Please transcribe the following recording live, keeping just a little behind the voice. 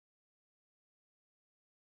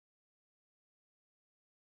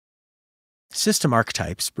System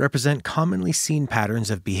archetypes represent commonly seen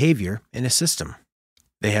patterns of behavior in a system.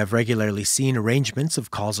 They have regularly seen arrangements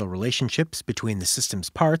of causal relationships between the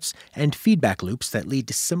system's parts and feedback loops that lead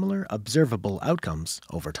to similar observable outcomes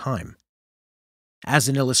over time. As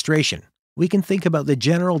an illustration, we can think about the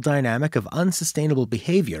general dynamic of unsustainable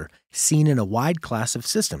behavior seen in a wide class of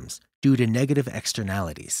systems due to negative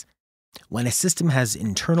externalities. When a system has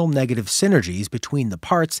internal negative synergies between the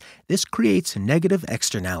parts, this creates negative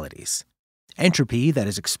externalities, entropy that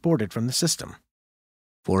is exported from the system.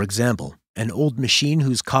 For example, an old machine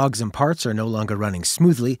whose cogs and parts are no longer running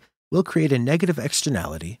smoothly will create a negative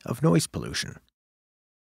externality of noise pollution.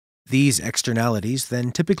 These externalities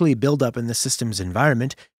then typically build up in the system's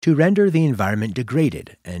environment to render the environment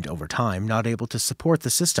degraded and, over time, not able to support the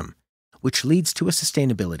system, which leads to a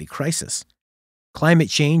sustainability crisis. Climate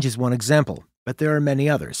change is one example, but there are many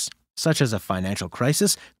others, such as a financial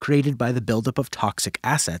crisis created by the buildup of toxic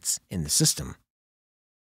assets in the system.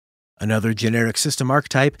 Another generic system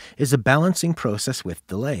archetype is a balancing process with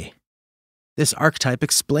delay. This archetype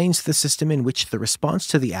explains the system in which the response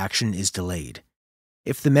to the action is delayed.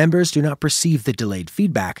 If the members do not perceive the delayed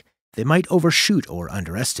feedback, they might overshoot or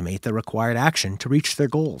underestimate the required action to reach their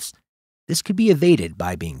goals. This could be evaded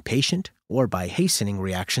by being patient or by hastening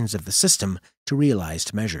reactions of the system to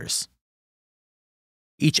realized measures.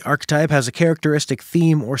 Each archetype has a characteristic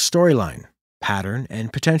theme or storyline, pattern,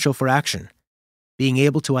 and potential for action. Being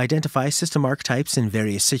able to identify system archetypes in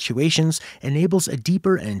various situations enables a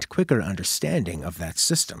deeper and quicker understanding of that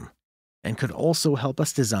system, and could also help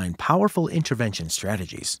us design powerful intervention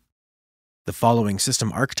strategies. The following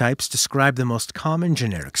system archetypes describe the most common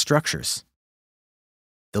generic structures.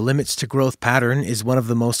 The limits to growth pattern is one of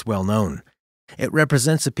the most well-known. It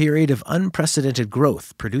represents a period of unprecedented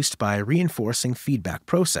growth produced by a reinforcing feedback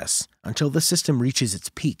process until the system reaches its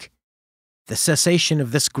peak. The cessation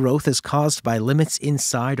of this growth is caused by limits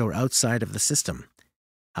inside or outside of the system.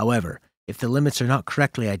 However, if the limits are not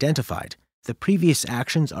correctly identified, the previous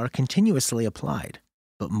actions are continuously applied,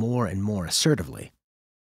 but more and more assertively.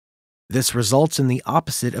 This results in the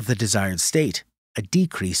opposite of the desired state, a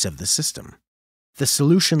decrease of the system. The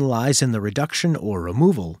solution lies in the reduction or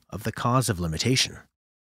removal of the cause of limitation.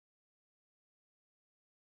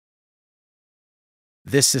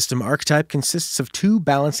 This system archetype consists of two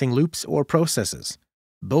balancing loops or processes.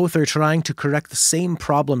 Both are trying to correct the same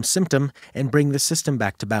problem symptom and bring the system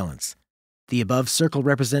back to balance. The above circle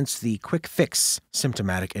represents the quick fix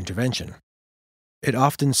symptomatic intervention. It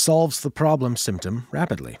often solves the problem symptom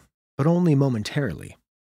rapidly, but only momentarily.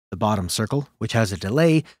 The bottom circle, which has a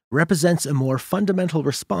delay, represents a more fundamental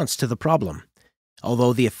response to the problem.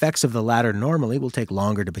 Although the effects of the latter normally will take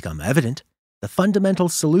longer to become evident, the fundamental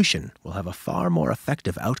solution will have a far more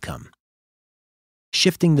effective outcome.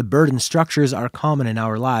 Shifting the burden structures are common in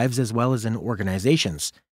our lives as well as in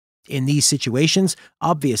organizations. In these situations,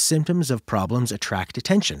 obvious symptoms of problems attract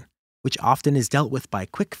attention, which often is dealt with by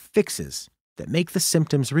quick fixes that make the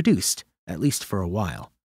symptoms reduced, at least for a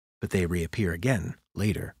while, but they reappear again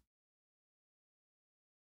later.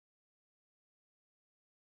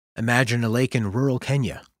 Imagine a lake in rural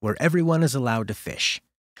Kenya where everyone is allowed to fish.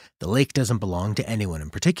 The lake doesn't belong to anyone in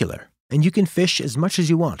particular, and you can fish as much as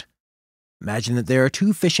you want. Imagine that there are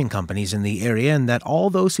two fishing companies in the area and that all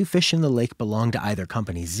those who fish in the lake belong to either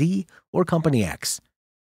Company Z or Company X.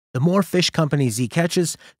 The more fish Company Z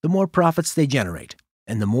catches, the more profits they generate,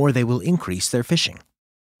 and the more they will increase their fishing,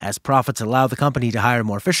 as profits allow the company to hire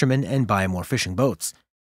more fishermen and buy more fishing boats.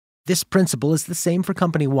 This principle is the same for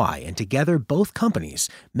Company Y, and together both companies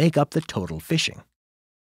make up the total fishing.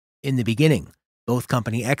 In the beginning, both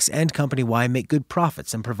Company X and Company Y make good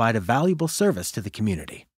profits and provide a valuable service to the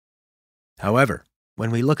community. However,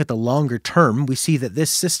 when we look at the longer term, we see that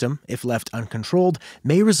this system, if left uncontrolled,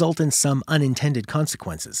 may result in some unintended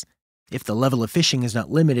consequences. If the level of fishing is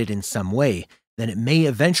not limited in some way, then it may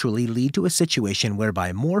eventually lead to a situation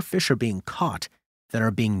whereby more fish are being caught than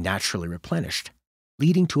are being naturally replenished,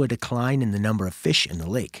 leading to a decline in the number of fish in the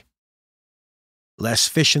lake. Less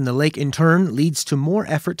fish in the lake, in turn, leads to more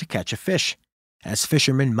effort to catch a fish, as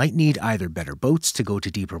fishermen might need either better boats to go to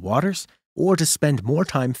deeper waters or to spend more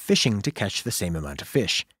time fishing to catch the same amount of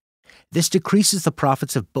fish. This decreases the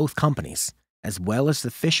profits of both companies, as well as the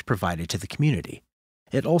fish provided to the community.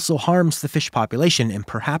 It also harms the fish population and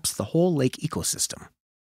perhaps the whole lake ecosystem.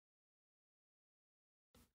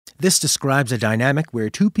 This describes a dynamic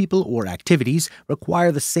where two people or activities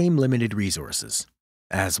require the same limited resources.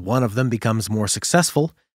 As one of them becomes more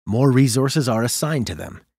successful, more resources are assigned to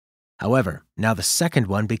them. However, now the second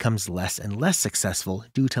one becomes less and less successful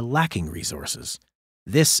due to lacking resources.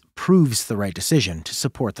 This proves the right decision to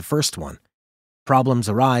support the first one. Problems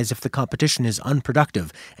arise if the competition is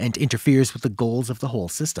unproductive and interferes with the goals of the whole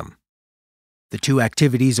system. The two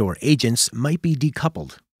activities or agents might be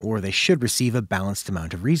decoupled, or they should receive a balanced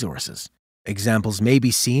amount of resources. Examples may be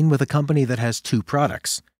seen with a company that has two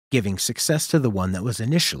products, giving success to the one that was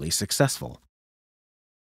initially successful.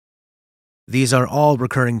 These are all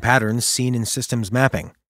recurring patterns seen in systems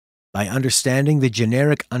mapping. By understanding the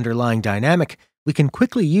generic underlying dynamic, we can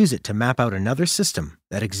quickly use it to map out another system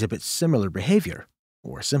that exhibits similar behavior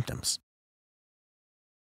or symptoms.